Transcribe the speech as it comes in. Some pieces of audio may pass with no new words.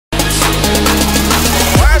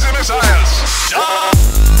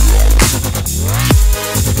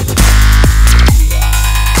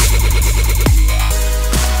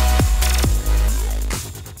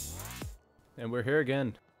we're here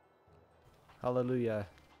again. Hallelujah.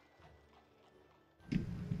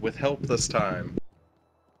 With help this time.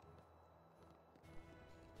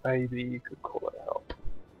 Maybe you could call it help.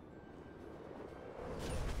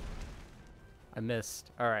 I missed.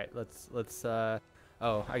 Alright, let's oh,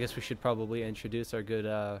 I guess we should probably introduce our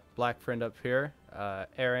good black friend up here,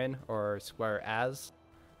 Aaron, or Squire as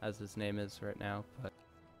his name is right now, but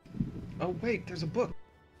Oh wait, there's a book.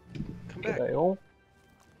 Come back. G'day all.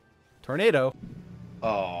 Tornado.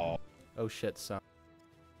 Oh. Oh shit, son.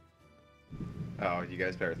 Oh, you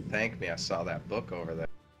guys better thank me. I saw that book over there.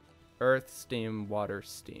 Earth, steam, water,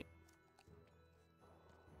 steam.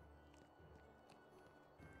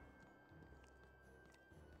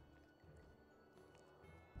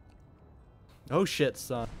 Oh shit,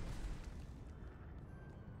 son.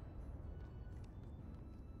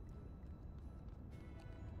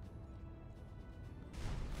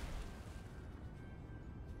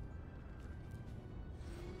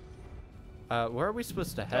 Where are we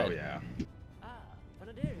supposed to head? Oh yeah.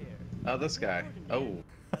 Here. Oh, this guy. Oh.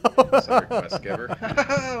 Sorry, quest giver.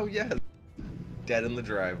 Oh yes. Dead in the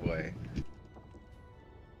driveway.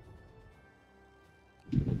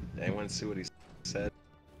 Anyone see what he said?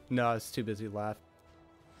 No, I was too busy laughing.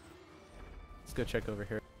 Let's go check over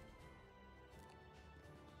here.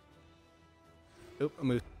 Oop, a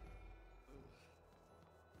moose.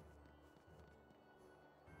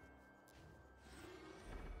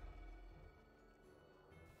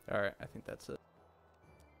 Alright, I think that's it.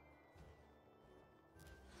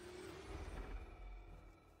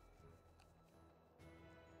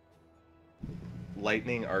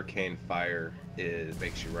 Lightning, arcane, fire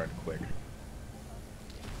makes you run quick.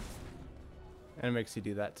 And it makes you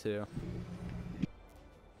do that too.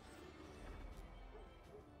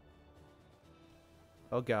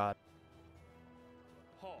 Oh god.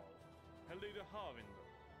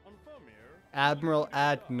 Admiral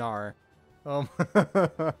Agnar. Oh.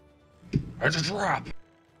 It's a trap!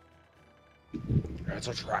 It's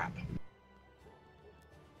a trap.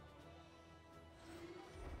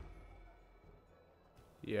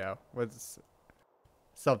 Yeah,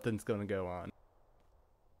 something's gonna go on.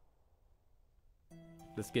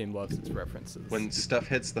 This game loves its references. When stuff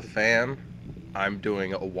hits the fan, I'm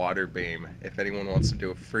doing a water beam. If anyone wants to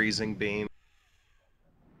do a freezing beam,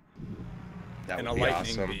 that And would a be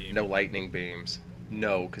lightning awesome. beam. No lightning beams.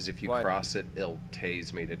 No, because if you Why? cross it, it'll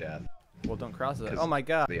tase me to death. Well, don't cross it. 'Cause Oh my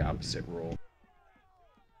god. The opposite rule.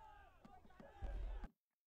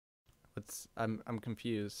 I'm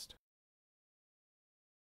confused.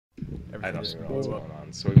 I Everything don't just even know what's blew up. going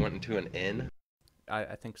on. So we went into an inn,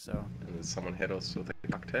 I think so. and then someone hit us with a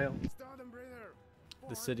cocktail.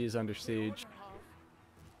 The city is under siege.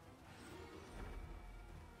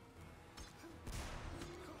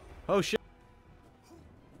 Oh shit.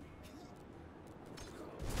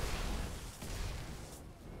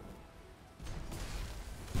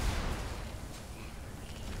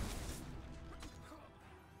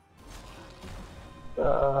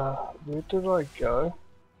 Where did I go?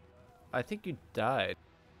 I think you died.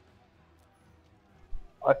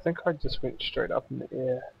 I think I just went straight up in the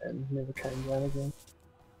air and never came down again.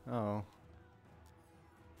 Oh.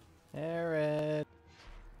 Aaron.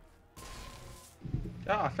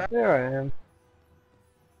 Ah, I found. There I am.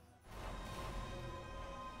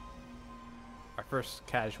 Our first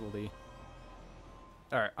casualty.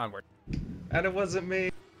 Alright, onward. And it wasn't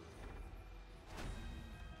me.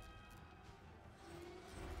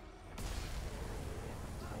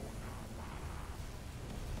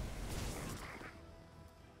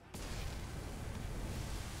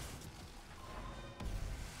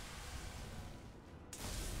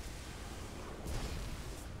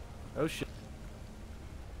 Oh shit.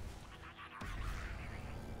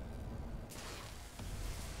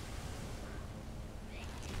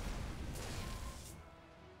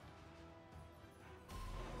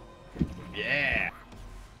 Yeah.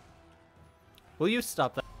 Will you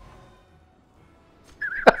stop that?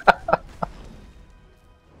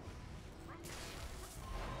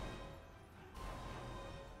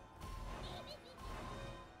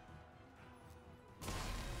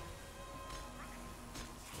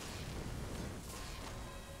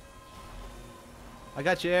 I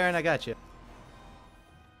got you, Aaron, I got you.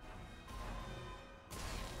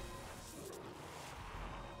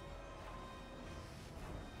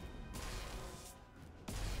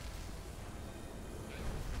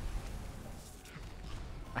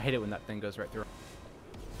 I hate it when that thing goes right through.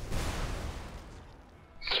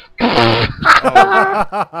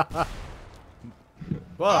 Oh.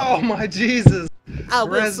 Whoa. Oh my Jesus! I will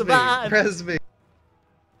Res me, survive. res me.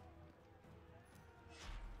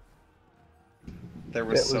 There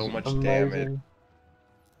was That so was much amazing. damage.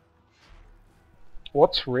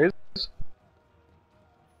 What's REZ?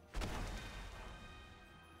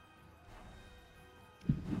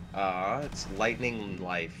 It's lightning and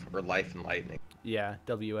life, or life and lightning. Yeah,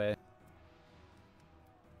 WA.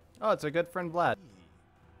 Oh, it's our good friend Vlad.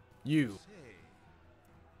 You.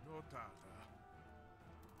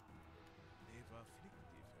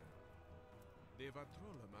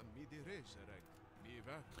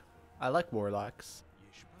 I like warlocks.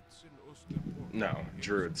 No,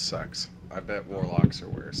 druid sucks. I bet warlocks are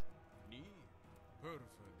worse.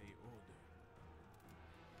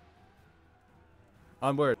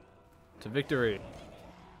 Onward to victory.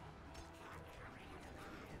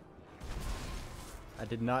 I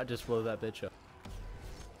did not just blow that bitch up.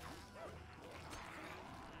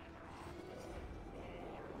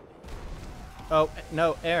 Oh,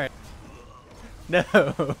 no, Aaron.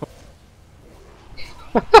 No.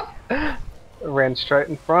 Ran straight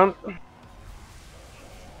in front.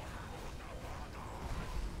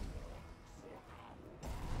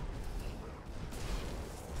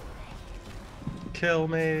 Kill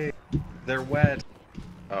me! They're wet.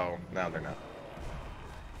 Oh, now they're not.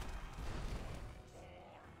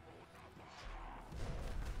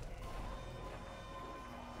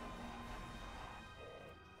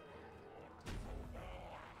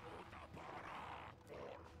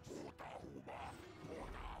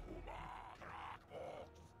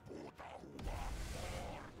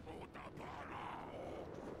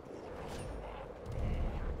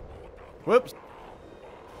 Whoops.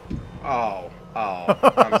 Oh,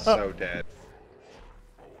 I'm so dead.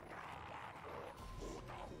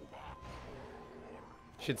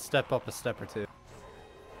 Should step up a step or two.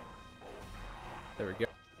 There we go.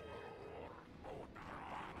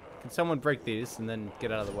 Can someone break these and then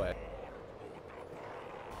get out of the way?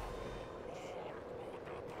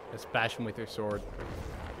 Just bash him with your sword.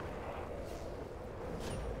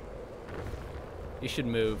 You should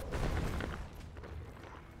move.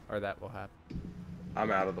 Or that will happen.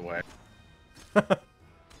 I'm out of the way.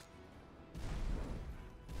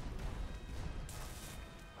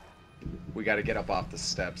 We gotta get up off the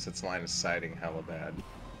steps. It's line of sighting hella bad.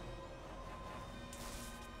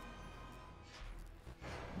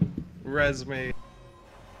 Res me. I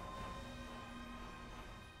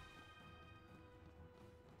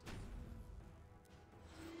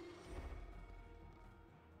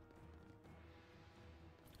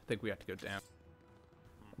think we have to go down.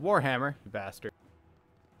 Warhammer, you bastard.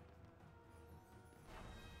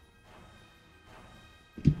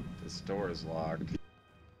 This door is locked.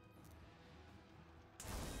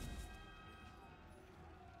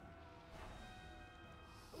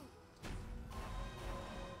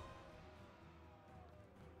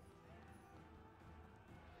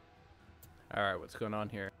 Alright, what's going on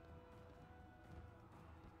here?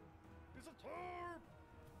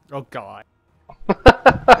 Oh god.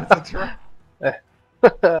 That's right.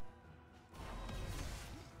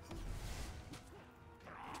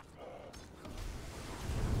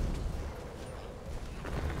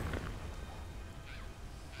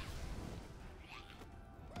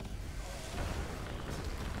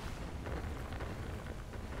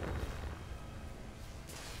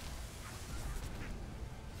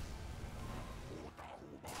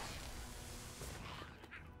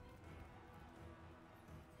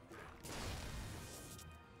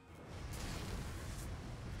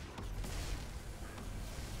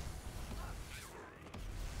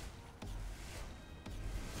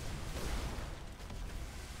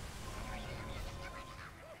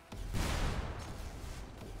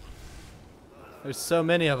 There's so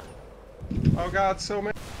many of them. Oh god, so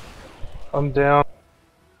many. I'm down.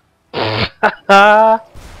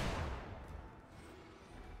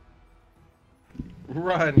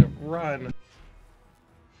 Run, run.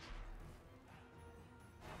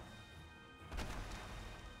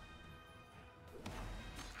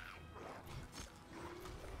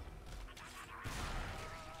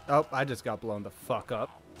 Oh, I just got blown the fuck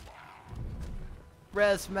up.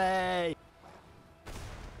 Res me!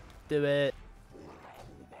 Do it.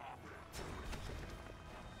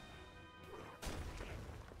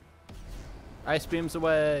 Ice beams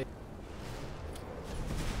away.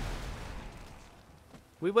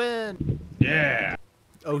 We win. Yeah.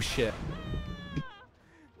 Oh shit.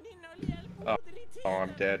 Oh,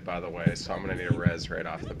 I'm dead by the way, so I'm gonna need a res right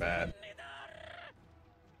off the bat.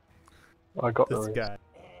 I got the This REZ. guy.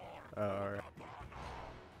 Oh, alright.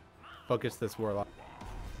 Focus this warlock.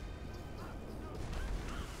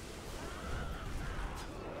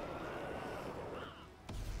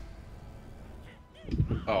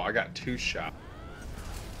 Oh, I got 2 shots.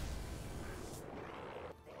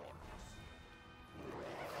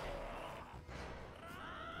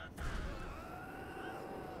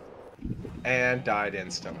 And died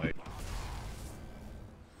instantly.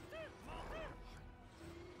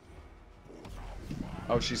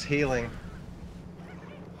 Oh, she's healing.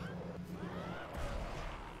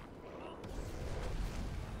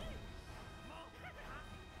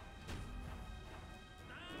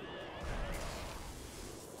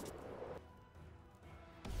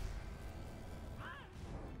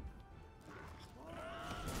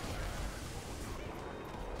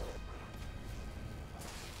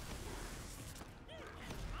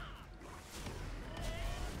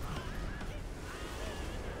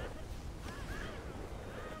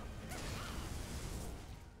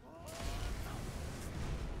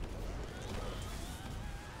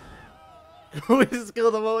 We just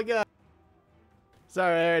killed him all again.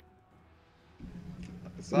 Sorry, Aaron.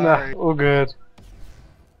 Sorry. Nah, all good.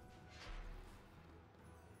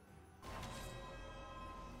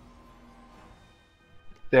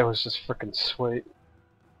 That was just freaking sweet.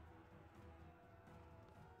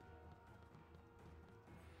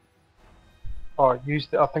 Oh, I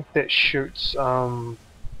think that shoots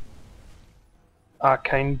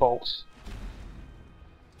arcane bolts.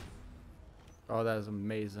 Oh, that is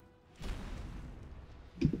amazing.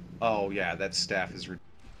 Oh yeah, that staff is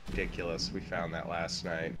ridiculous. We found that last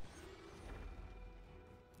night.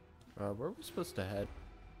 Where are we supposed to head?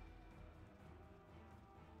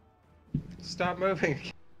 Stop moving.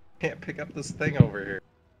 Can't pick up this thing over here.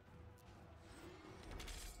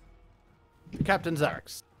 The captain's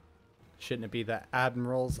axe. Shouldn't it be the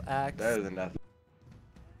admiral's axe? Better than nothing.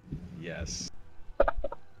 Yes.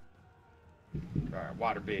 Alright,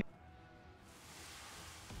 water beam.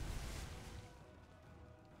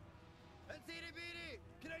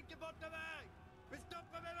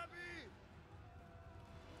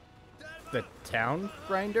 The town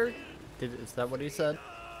grinder? Is that what he said?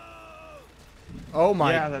 Oh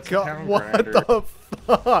my Yeah, that's a god! town What grinder. the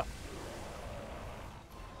fuck?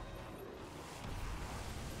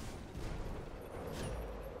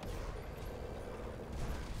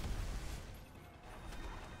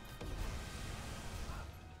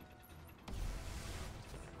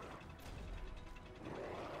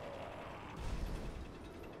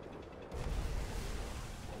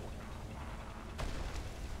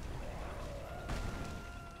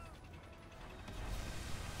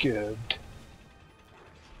 Good.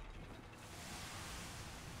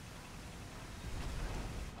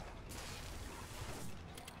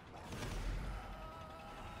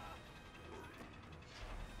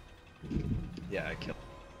 Yeah, I killed.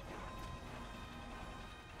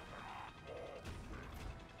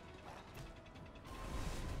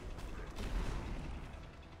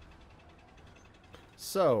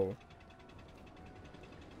 So,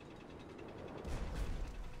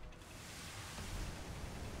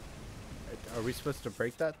 are we supposed to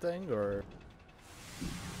break that thing, or?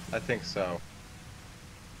 I think so.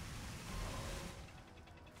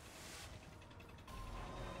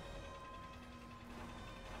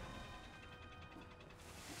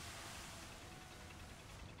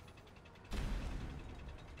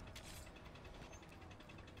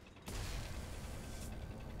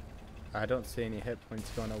 I don't see any hit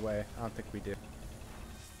points going away. I don't think we do.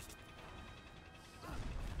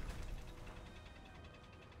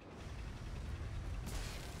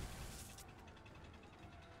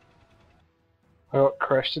 I got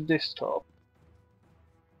crashed the desktop.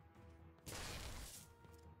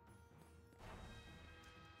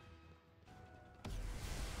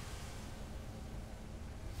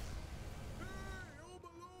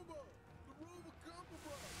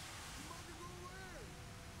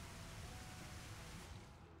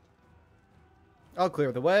 I'll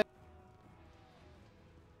clear the way.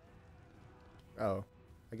 Oh,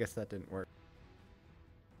 I guess that didn't work.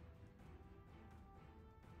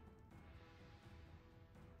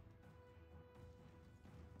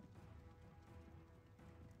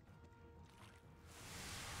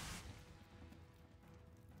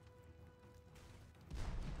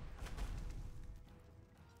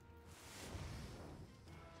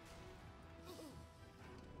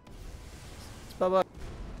 Bye-bye.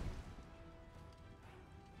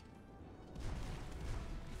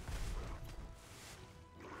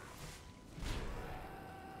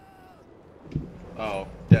 Oh,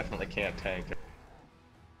 definitely can't tank it.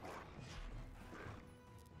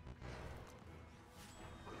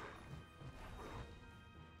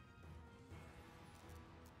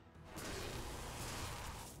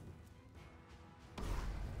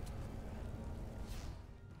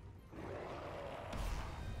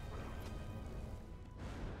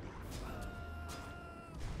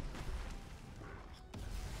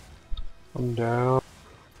 I'm down.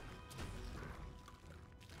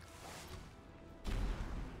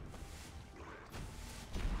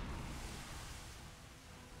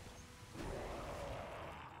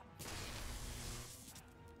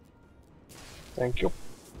 Thank you.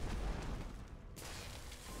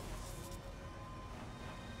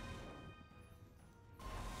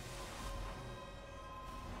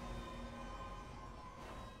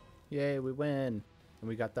 Yay, we win. And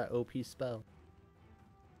we got that OP spell.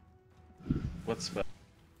 What spell?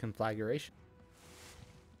 Conflagration.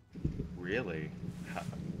 Really?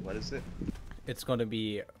 What is it? It's going to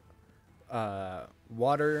be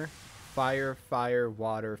water, fire, fire,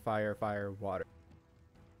 water, fire, fire, water.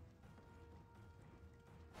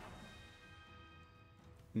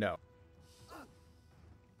 No.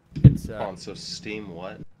 It's Hold on, so steam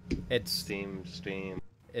what? it's Steam.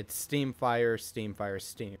 it's steam, fire, steam, fire,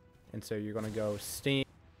 steam. And so you're going to go steam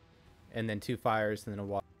and then 2 fires and then a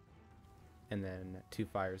water and then 2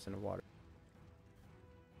 fires and a water.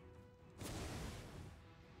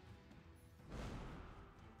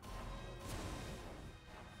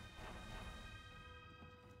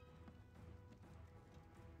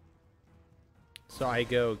 So I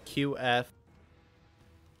go QF,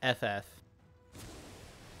 FF,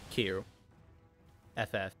 Q,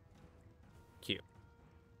 FF, Q.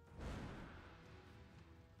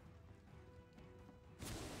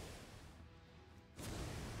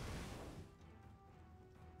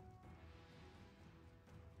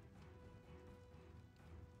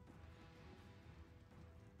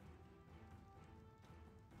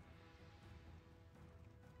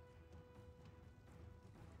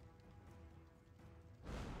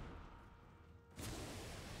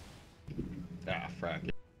 Ah,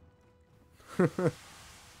 frack.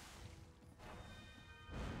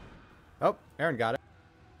 Oh, Aaron got it.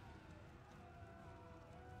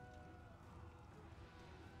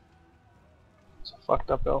 It's a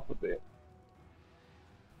fucked up alphabet.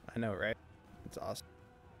 I know, right? It's awesome.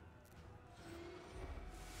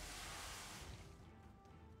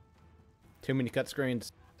 Too many cut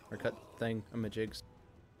screens. Or cut thing. Jigs.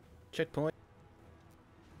 Checkpoint.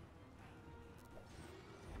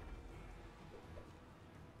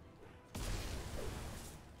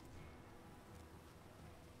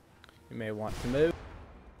 You may want to move.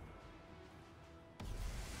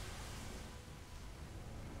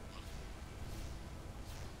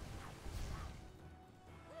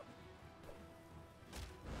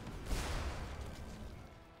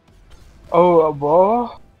 Oh, a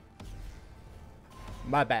ball?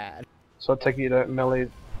 My bad. So I take it you don't melee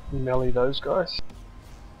those guys?